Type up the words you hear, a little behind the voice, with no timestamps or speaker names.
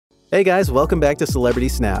Hey guys, welcome back to Celebrity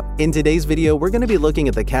Snap. In today's video, we're going to be looking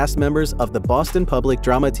at the cast members of the Boston Public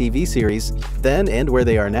drama TV series, then and where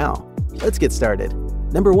they are now. Let's get started.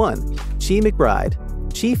 Number 1. Chi McBride.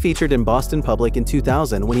 Chi featured in Boston Public in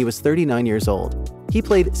 2000 when he was 39 years old. He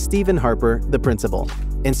played Stephen Harper, the principal,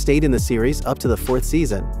 and stayed in the series up to the 4th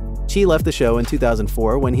season. Chi left the show in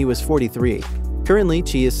 2004 when he was 43. Currently,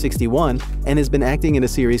 Chi is 61 and has been acting in a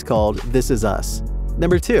series called This Is Us.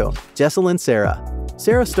 Number 2. Jessalyn Sarah.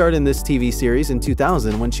 Sarah starred in this TV series in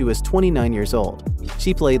 2000 when she was 29 years old.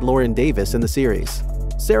 She played Lauren Davis in the series.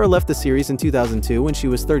 Sarah left the series in 2002 when she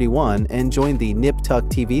was 31 and joined the Nip Tuck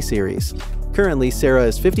TV series. Currently, Sarah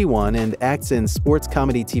is 51 and acts in sports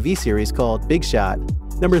comedy TV series called Big Shot.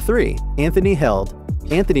 Number 3. Anthony Held.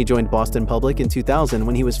 Anthony joined Boston Public in 2000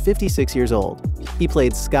 when he was 56 years old. He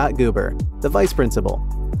played Scott Goober, the vice principal,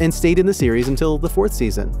 and stayed in the series until the 4th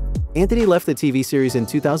season. Anthony left the TV series in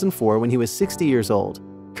 2004 when he was 60 years old.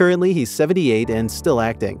 Currently, he's 78 and still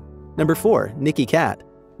acting. Number 4. Nicky Katt.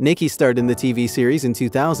 Nicky starred in the TV series in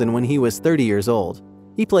 2000 when he was 30 years old.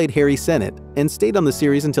 He played Harry Sennett and stayed on the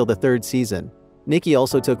series until the 3rd season. Nicky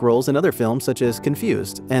also took roles in other films such as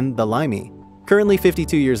Confused and The Limey. Currently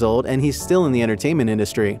 52 years old and he's still in the entertainment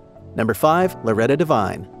industry. Number 5. Loretta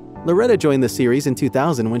Devine. Loretta joined the series in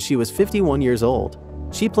 2000 when she was 51 years old.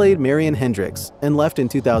 She played Marion Hendricks and left in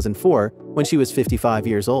 2004 when she was 55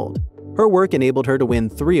 years old. Her work enabled her to win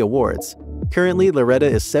 3 awards. Currently, Loretta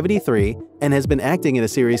is 73 and has been acting in a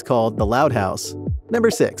series called The Loud House.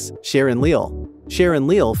 Number 6. Sharon Leal. Sharon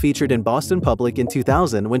Leal featured in Boston Public in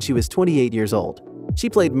 2000 when she was 28 years old. She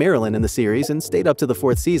played Marilyn in the series and stayed up to the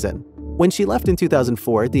 4th season. When she left in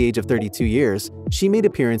 2004 at the age of 32 years, she made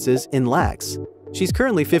appearances in Lax. She's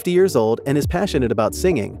currently 50 years old and is passionate about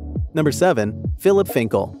singing. Number 7. Philip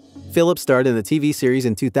Finkel. Philip starred in the TV series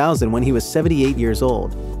in 2000 when he was 78 years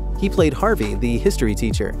old. He played Harvey, the history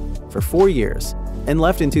teacher, for 4 years, and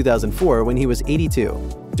left in 2004 when he was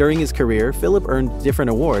 82. During his career, Philip earned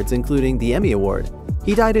different awards, including the Emmy Award.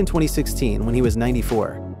 He died in 2016 when he was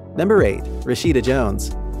 94. Number 8. Rashida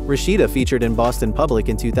Jones. Rashida featured in Boston Public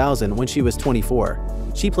in 2000 when she was 24.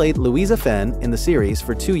 She played Louisa Fenn in the series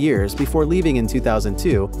for 2 years before leaving in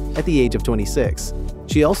 2002 at the age of 26.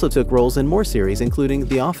 She also took roles in more series, including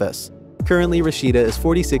The Office. Currently, Rashida is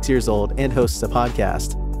 46 years old and hosts a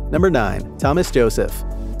podcast. Number 9. Thomas Joseph.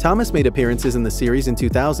 Thomas made appearances in the series in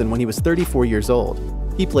 2000 when he was 34 years old.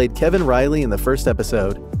 He played Kevin Riley in the first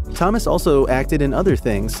episode. Thomas also acted in other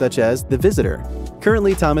things such as The Visitor.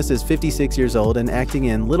 Currently, Thomas is 56 years old and acting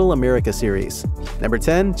in Little America series. Number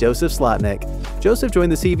 10. Joseph Slotnick. Joseph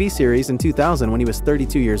joined the TV series in 2000 when he was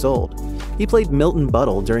 32 years old. He played Milton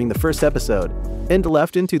Buttle during the first episode and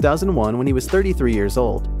left in 2001 when he was 33 years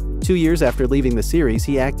old. 2 years after leaving the series,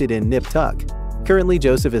 he acted in Nip Tuck. Currently,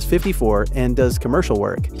 Joseph is 54 and does commercial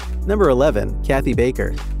work. Number 11. Kathy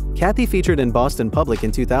Baker. Kathy featured in Boston Public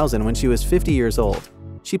in 2000 when she was 50 years old.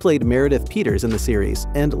 She played Meredith Peters in the series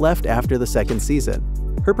and left after the 2nd season.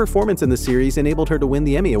 Her performance in the series enabled her to win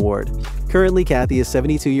the Emmy Award. Currently, Kathy is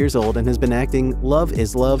 72 years old and has been acting Love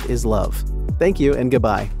is Love is Love. Thank you and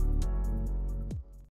goodbye.